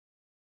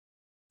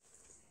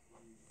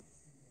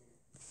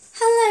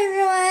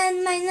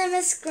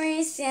is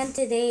Grace, and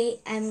today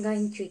I'm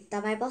going to read the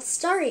Bible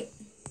story.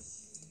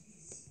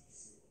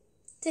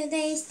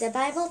 Today's the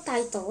Bible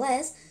title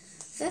is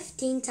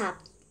 13th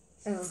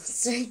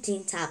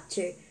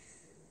chapter.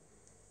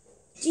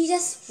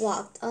 Jesus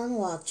walked on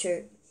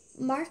water.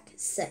 Mark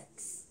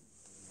 6.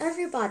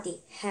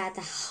 Everybody had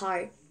a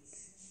heart.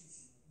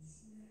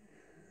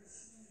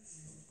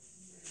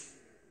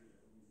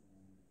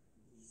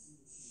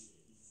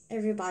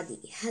 Everybody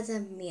had a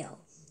meal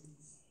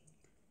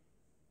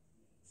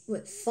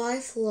with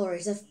 5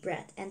 loaves of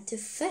bread and 2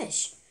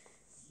 fish.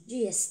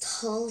 Jesus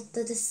told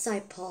the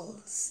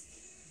disciples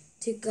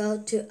to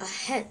go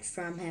ahead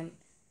from him.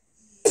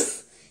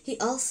 He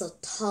also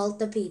told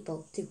the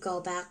people to go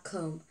back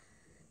home.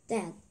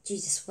 Then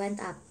Jesus went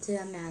up to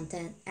a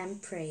mountain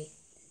and prayed.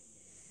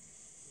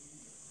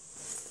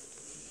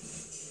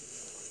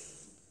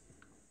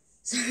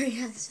 Sorry,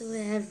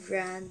 actually I have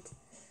run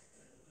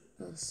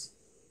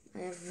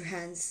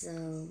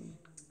some.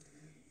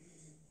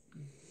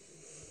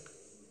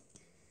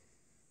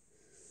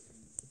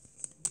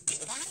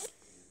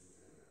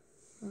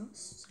 Oh,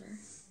 sir.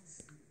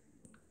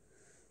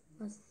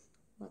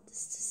 What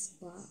is this?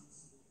 Wow.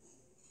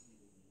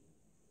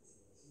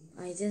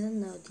 I didn't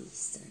know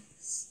these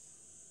things.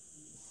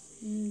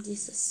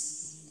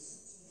 Jesus.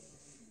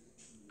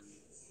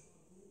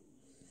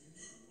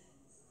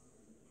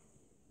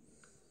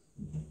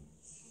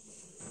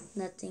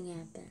 Nothing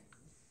happened.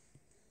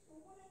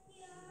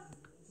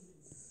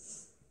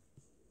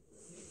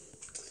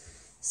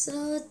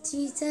 So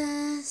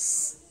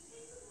Jesus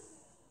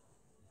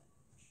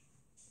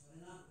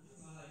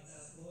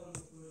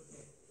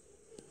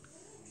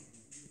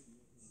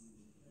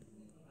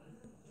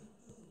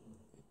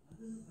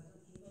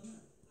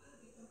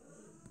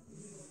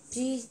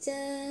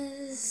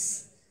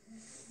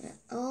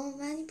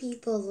many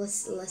people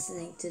was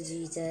listening to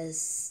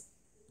Jesus.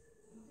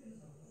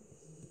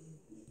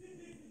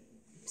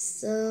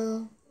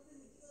 So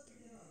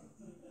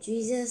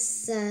Jesus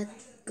said,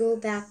 go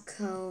back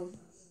home.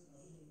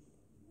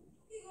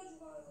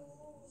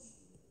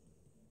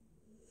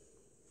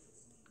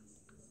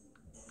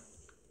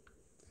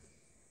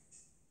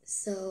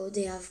 So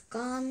they have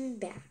gone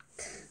back.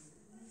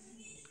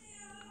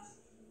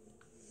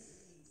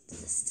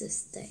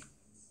 This thing.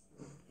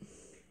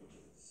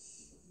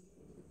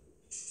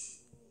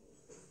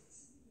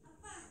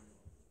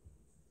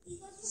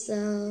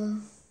 So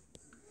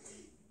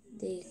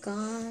they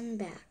gone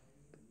back.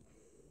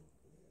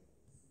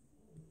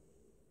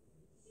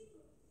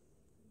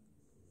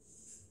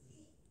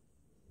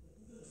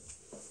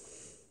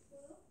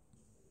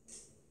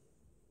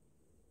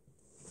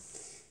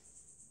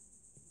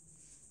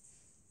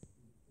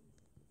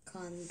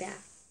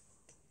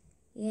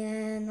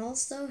 And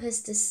also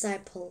his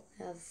disciples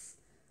have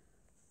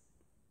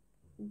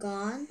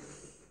gone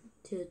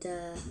to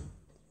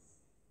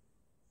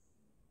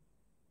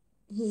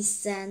he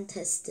sent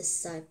his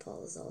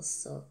disciples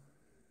also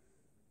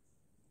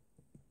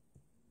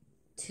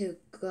to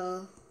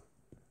go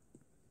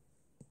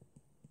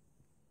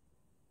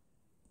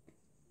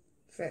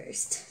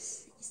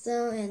first.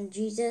 So, and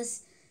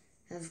Jesus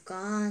have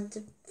gone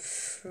to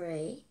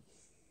pray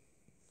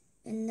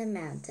in the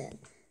mountain.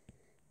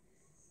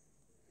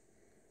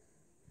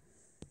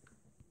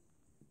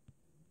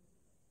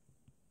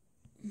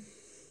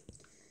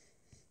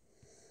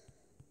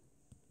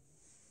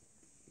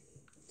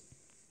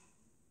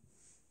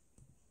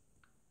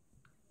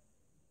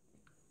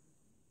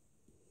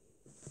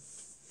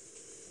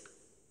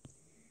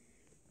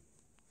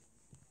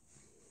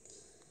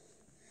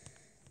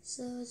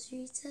 So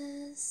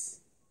Jesus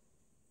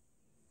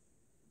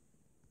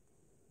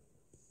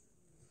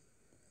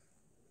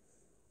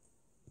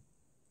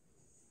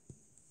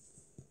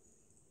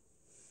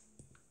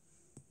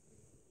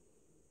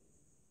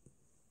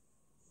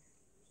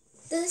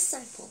the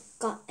disciple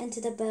got into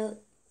the boat.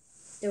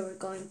 They were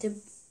going to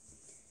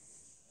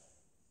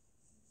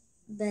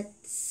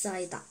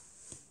Bethsaida.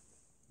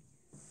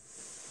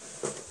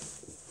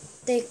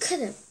 They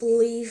couldn't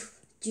believe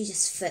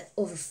Jesus fed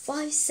over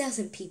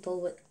 5,000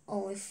 people with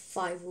only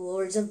 5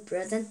 loaves of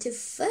bread and 2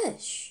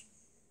 fish.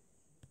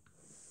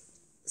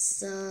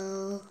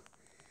 So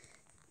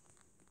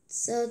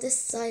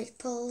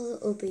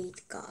disciples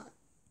obeyed God,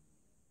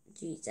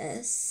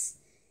 Jesus,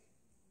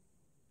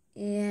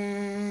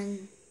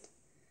 and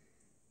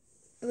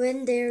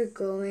when they're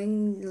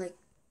going,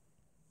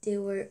 they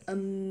were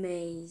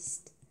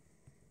amazed,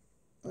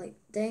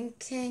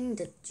 thinking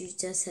that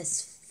Jesus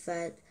has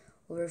fed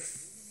over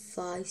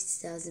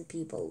 5,000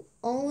 people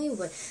only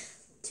with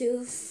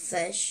 2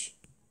 fish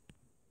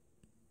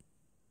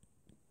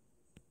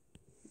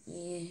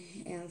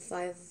and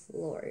 5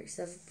 loaves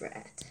of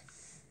bread.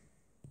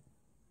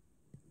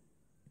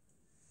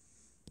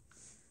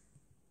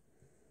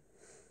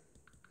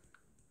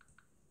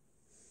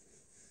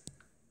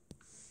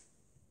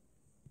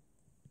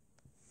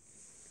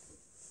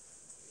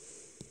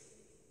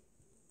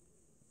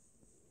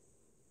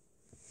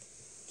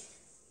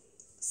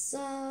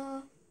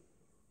 So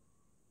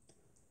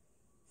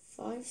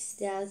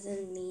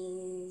 5,000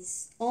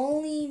 means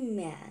only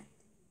man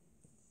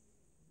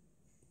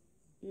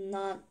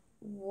not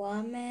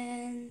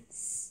women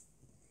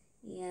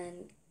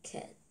and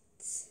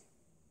kids.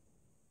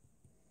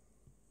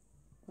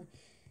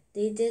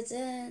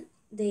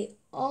 They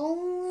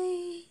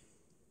only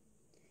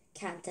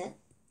counted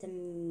the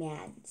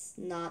men,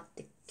 not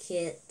the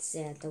kids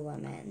and the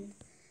women.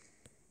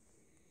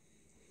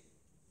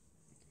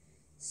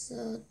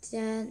 So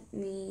that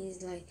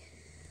means like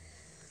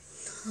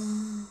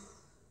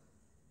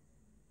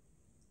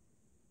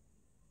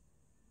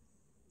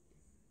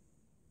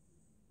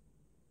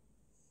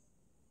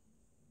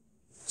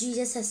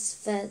Jesus has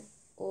fed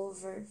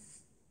over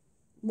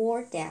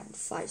more than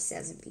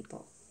 5,000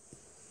 people.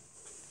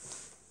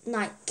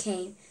 Night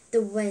came,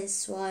 the wind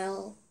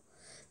swelled,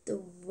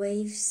 the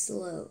waves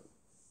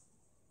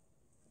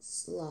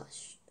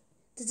sloshed.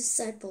 The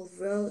disciples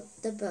rowed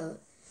the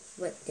boat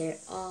with their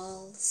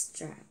all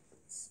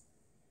strength.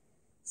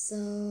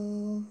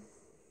 So,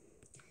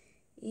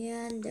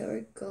 and they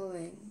were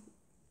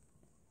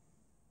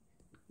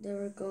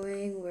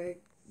going where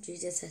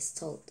Jesus has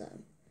told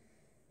them.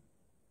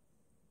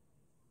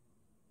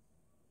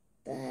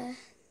 But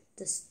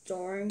the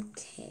storm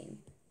came.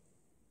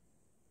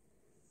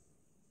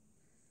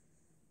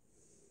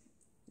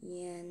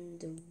 And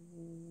the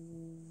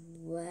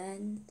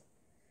wind,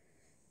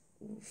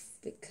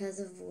 because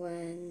of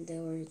wind,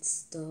 there were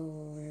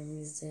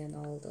storms and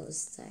all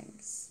those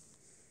things.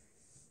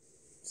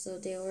 So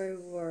they were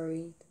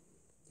worried.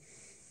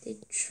 They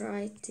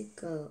tried to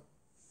go.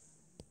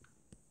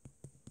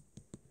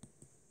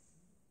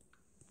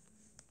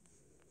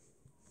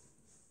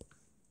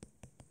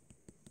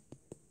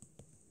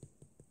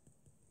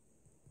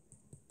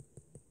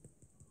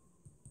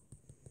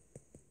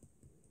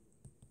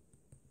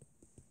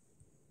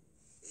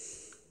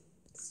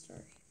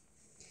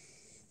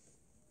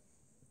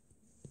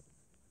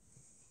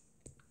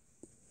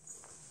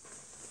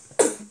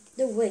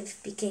 The wave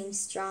became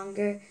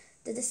stronger.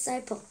 The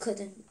disciple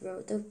couldn't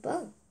row the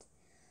boat.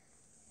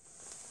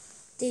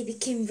 They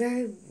became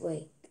very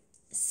weak.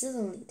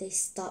 Suddenly, they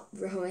stopped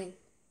rowing.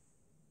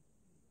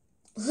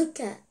 Look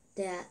at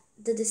that.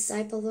 The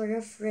disciples were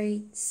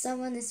afraid.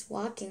 Someone is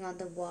walking on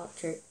the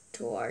water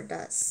toward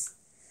us.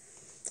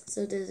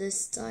 So the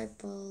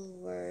disciples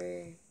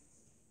were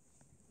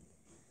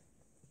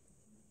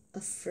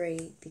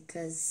afraid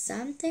because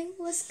something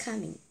was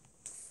coming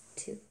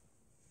to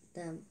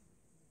them.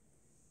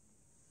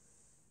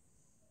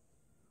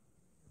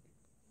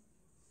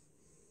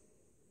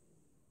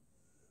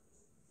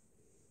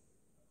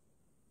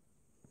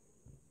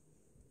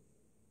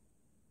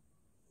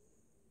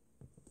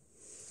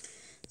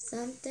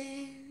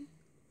 Something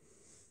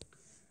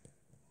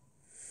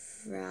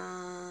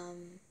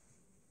from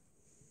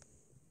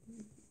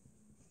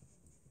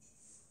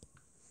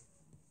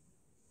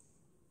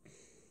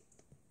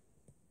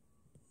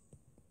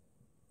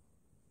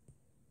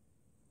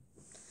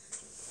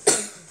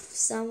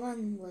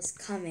someone was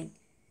coming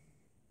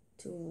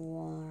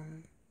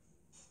toward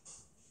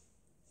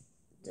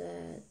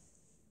the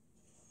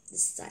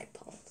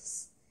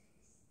disciples,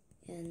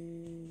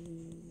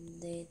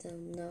 and they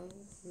don't know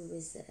who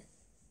is it.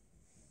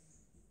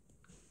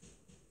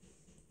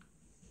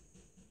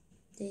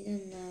 They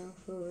don't know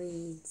who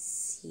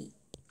is he.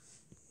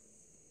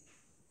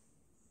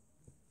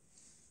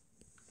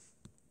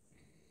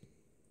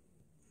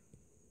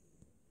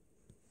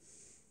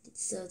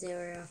 So they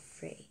were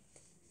afraid.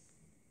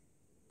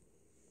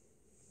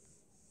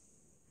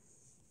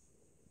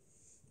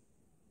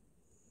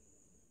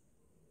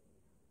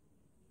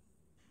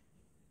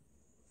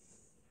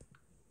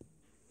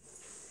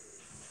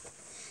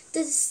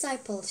 The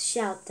disciples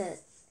shouted,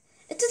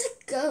 "It is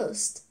a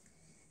ghost!"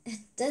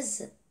 "It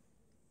doesn't.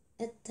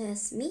 It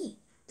is me.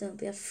 Don't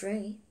be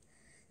afraid."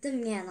 The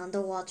man on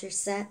the water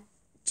said.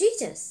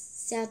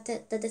 "Jesus!"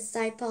 shouted the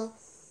disciple.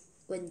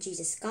 When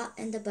Jesus got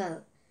in the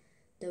boat,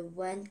 the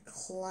wind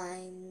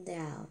climbed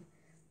down.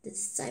 The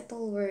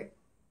disciples were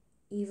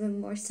even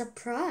more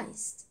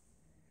surprised.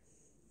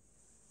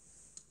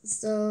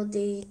 So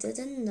they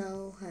didn't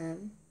know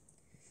him.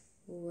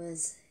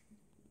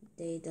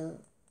 They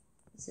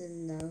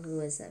didn't know who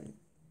was him.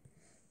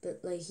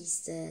 But like he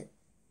said,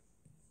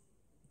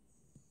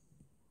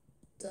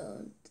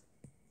 don't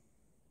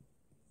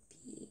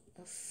be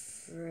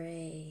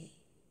afraid.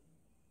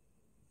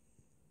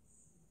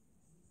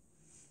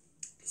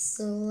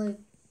 So like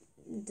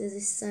the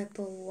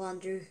disciple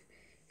wonder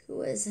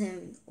who is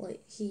him.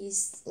 Like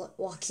he's like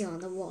walking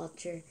on the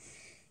water,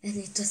 and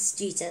it was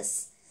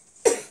Jesus.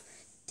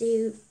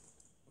 They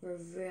were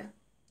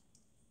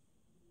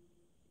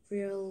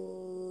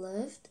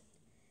relieved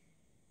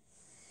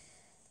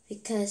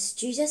because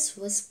Jesus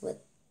was with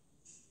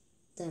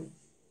them.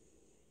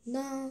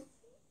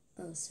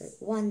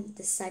 One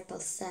disciple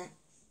said,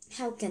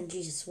 "How can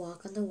Jesus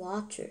walk on the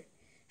water?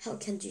 How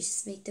can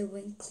Jesus make the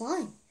wind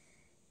climb?"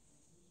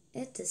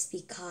 "It is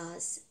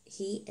because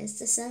he is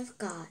the Son of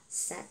God,"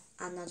 said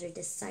another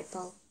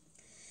disciple.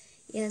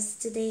 Yes,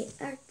 today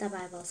the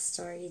Bible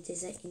story.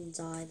 Did you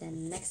enjoy?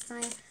 Then next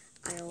time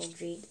I will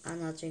read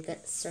another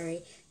good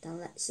story. Then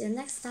let's see you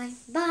next time.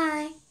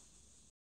 Bye!